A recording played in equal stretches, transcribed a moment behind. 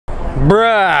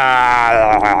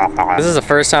Bruh. This is the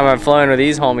first time I've flown with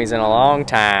these homies in a long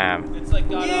time. It's like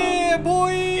yeah,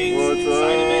 boys.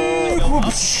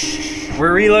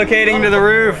 We're relocating to the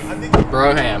roof.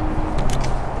 Broham.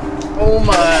 Oh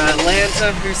my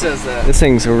Atlanta, who says that? This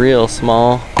thing's real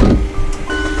small.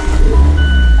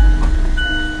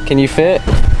 Can you fit?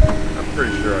 I'm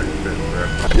pretty sure I can fit, bro.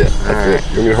 Yeah, I fit.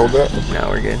 You want me to hold that? No,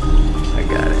 we're good. I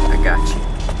got it. I got you.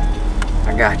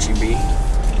 I got you, B.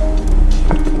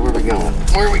 Where are we going?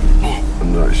 Where are we?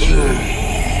 I'm not sure.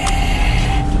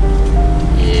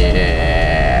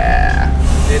 Yeah.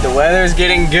 Dude, the weather's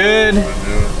getting good.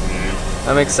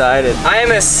 I'm excited. I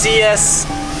am a CSELS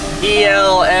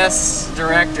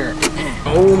director.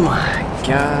 Oh my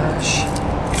gosh.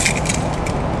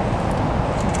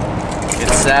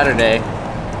 It's Saturday.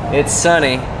 It's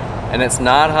sunny and it's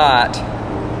not hot.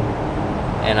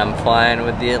 And I'm flying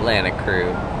with the Atlanta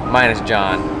crew. Minus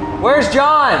John. Where's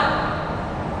John?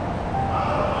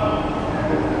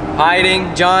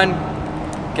 Hiding. John,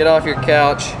 get off your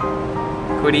couch.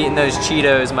 Quit eating those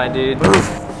Cheetos, my dude.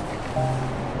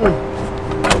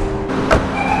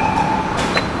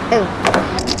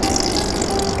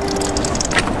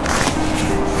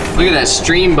 Look at that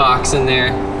stream box in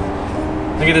there.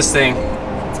 Look at this thing.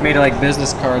 It's made of like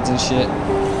business cards and shit.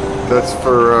 That's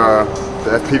for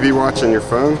the FPV watch on your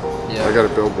phone? Yeah. I gotta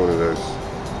build one of those.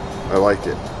 I like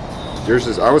it. Yours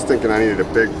is, I was thinking I needed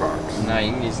a big box. No,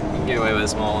 you can get away with a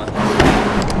small one.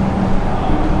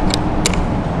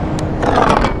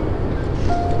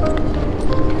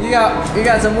 You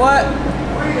got some what?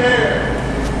 Free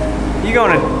air. You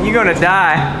gonna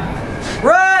die.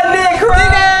 Run, Nick,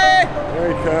 run! There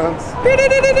he comes.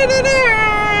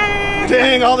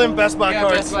 Dang, all them Best Buy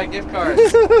cards. Best Buy gift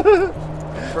cards.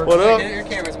 What up? Your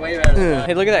camera's way better.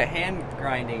 Hey, look at that hand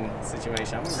grinding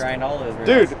situation. I'm gonna grind all those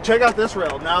rails. Dude, check out this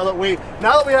rail. Now that we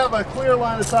have a clear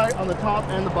line of sight on the top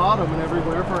and the bottom and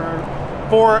everywhere for our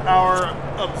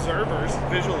observers,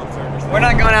 visual observers. We're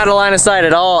not going out of line of sight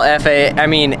at all,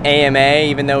 AMA,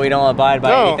 even though we don't abide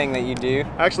by anything that you do.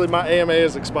 Actually, my AMA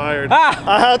is expired. Ah!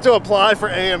 I had to apply for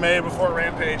AMA before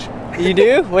Rampage. You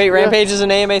do? Wait, Rampage is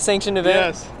an AMA sanctioned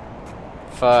event? Yes.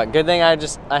 Fuck, good thing I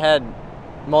had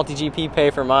multi-GP pay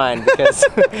for mine because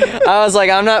I was like,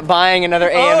 I'm not buying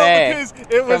another AMA because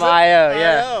it was from IO,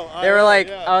 yeah. IO, they were like,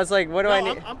 yeah. I was like, what do I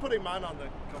need? I'm putting mine on the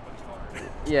company's card.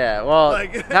 Yeah, well,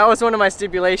 Like that was one of my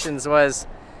stipulations was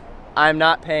I'm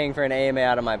not paying for an AMA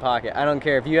out of my pocket. I don't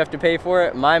care if you have to pay for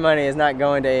it, my money is not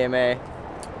going to AMA.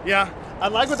 Yeah, I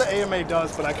like what the AMA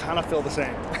does, but I kind of feel the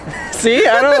same. See,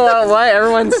 I don't know why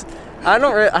everyone's,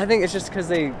 I think it's just because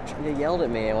they yelled at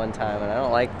me at one time, and I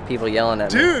don't like people yelling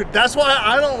at me. Dude, that's why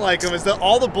I don't like them, is that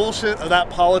all the bullshit of that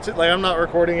politics, like I'm not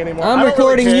recording anymore. I'm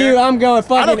recording really you, I'm going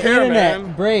fucking care, internet,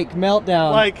 man. break,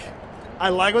 meltdown. Like, I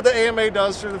like what the AMA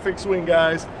does for the fixed wing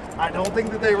guys. I don't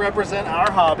think that they represent our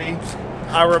hobby.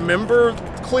 I remember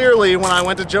clearly when I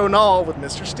went to Joe Knoll with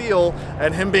Mr. Steele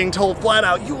and him being told flat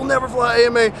out, you will never fly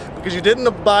AMA because you didn't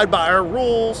abide by our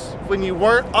rules when you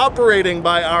weren't operating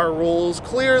by our rules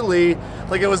clearly.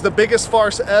 Like it was the biggest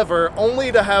farce ever,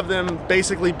 only to have them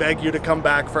basically beg you to come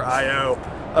back for IO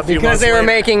a few months because they were later.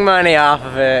 making money off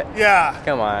of it. Yeah.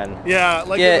 Come on. Yeah,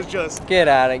 like it was just. Get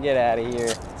out of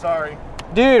here. Sorry.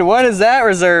 Dude, what is that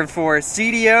reserved for?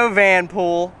 CDO van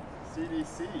pool.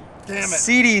 CDC. Damn it.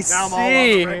 CDC. Now I'm all off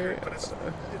the record, but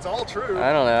it's all true.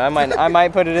 I don't know. I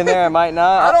might put it in there. I might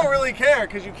not. I don't really care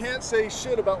because you can't say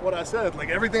shit about what I said. Like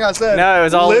everything I said, no, it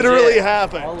was all literally legit.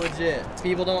 happened. All legit.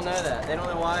 People don't know that. They don't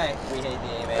know why we hate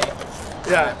the AMA.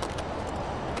 Yeah.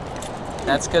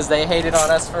 That's because they hated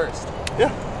on us first. Yeah.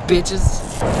 Bitches.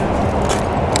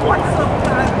 What's up,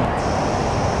 guys?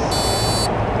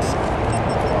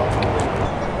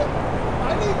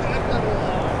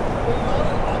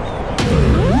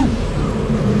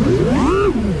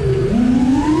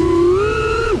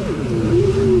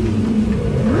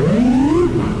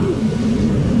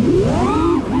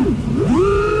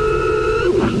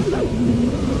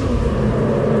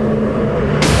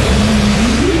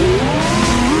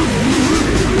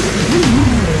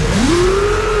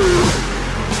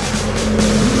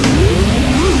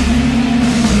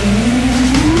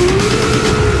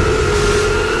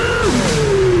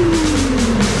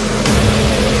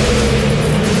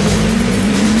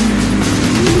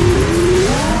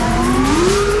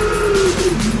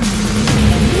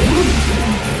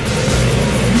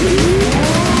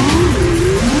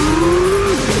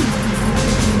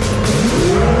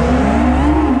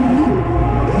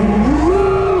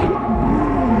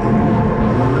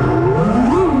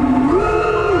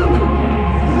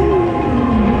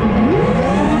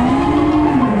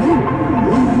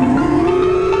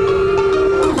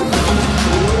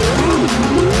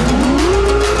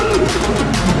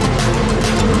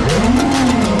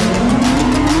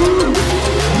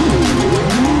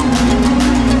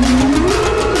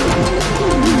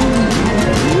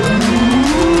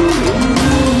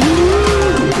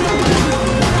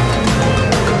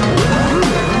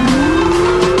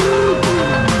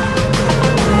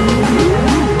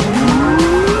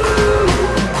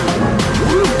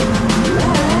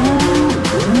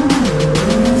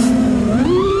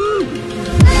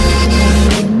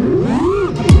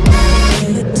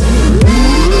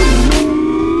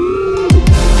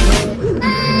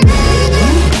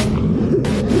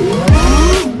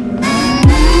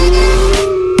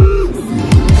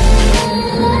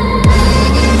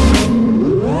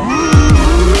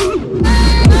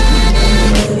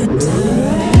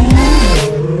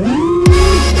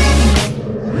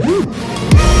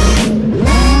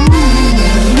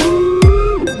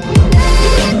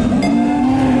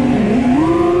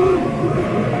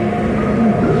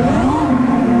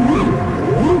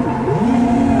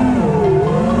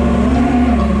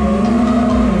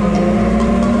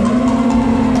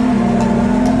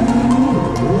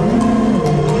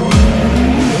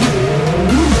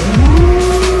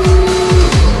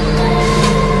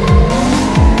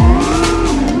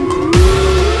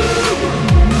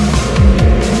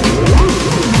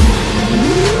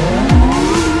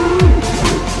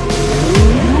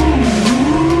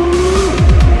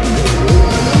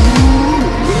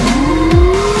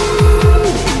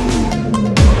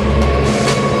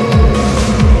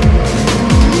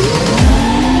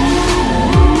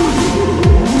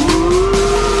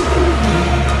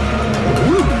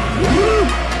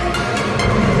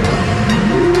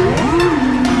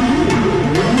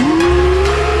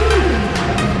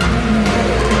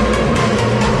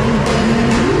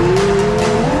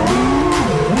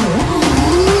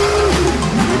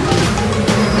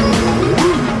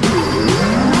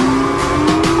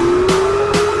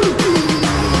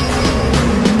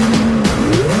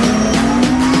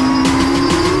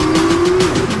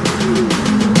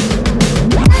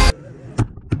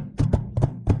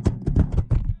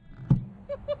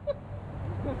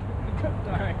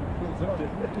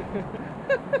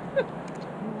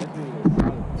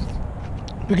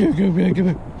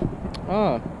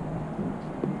 Oh.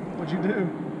 What'd you do?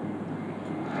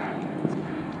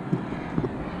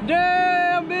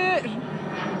 Damn, bitch!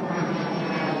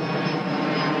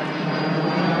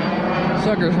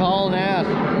 Sucker's hauling ass.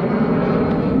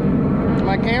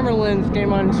 My camera lens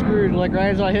came unscrewed like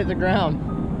right as I hit the ground.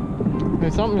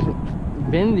 There's something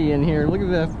bendy in here. Look at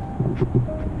this.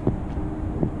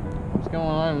 What's going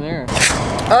on in there?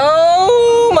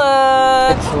 Oh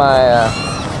my! It's my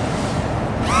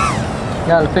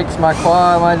gotta fix my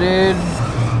quad, my dude.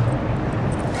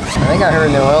 I think I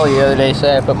heard Noel the other day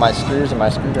say I put my screws in my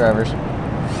screwdrivers.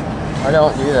 I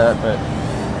don't do that, but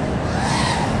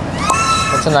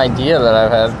it's an idea that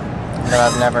I've had that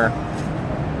I've never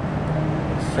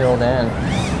filled in.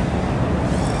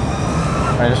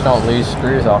 I just don't lose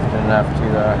screws often enough to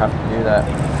have to do that.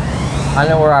 I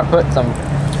know where I put some,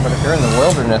 but if you're in the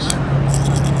wilderness,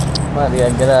 it might be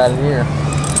a good idea.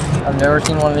 I've never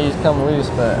seen one of these come loose,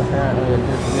 but apparently it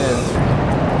just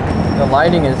is. The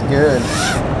lighting is good.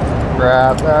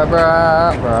 Bra, bra,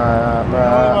 bra, bra,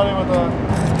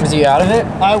 bra. Is he out of it?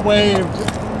 I waved.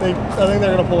 I think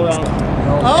they're gonna pull around.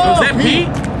 Oh, is that Pete?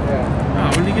 Yeah. Oh,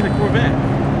 when did he get a Corvette?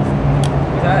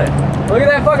 He's at it. Look at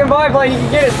that fucking biplane. You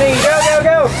can get it, Steve. Go, go,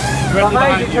 go.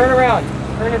 Behind you. Turn around.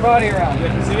 Turn your body around. You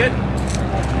can see it?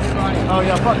 Oh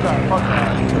yeah, fuck that. Fuck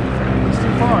that. It's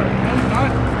too far.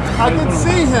 I can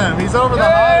see him. He's over the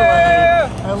highway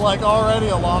and like already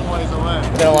a long ways away.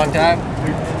 Been a long time.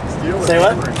 Say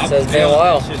what? It says it's been a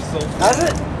while. Has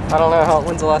it? I don't know.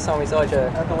 When's the last time we saw each other?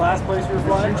 At the last place we were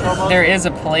flying? There is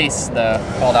a place though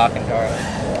called Alcantara.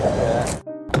 Yeah.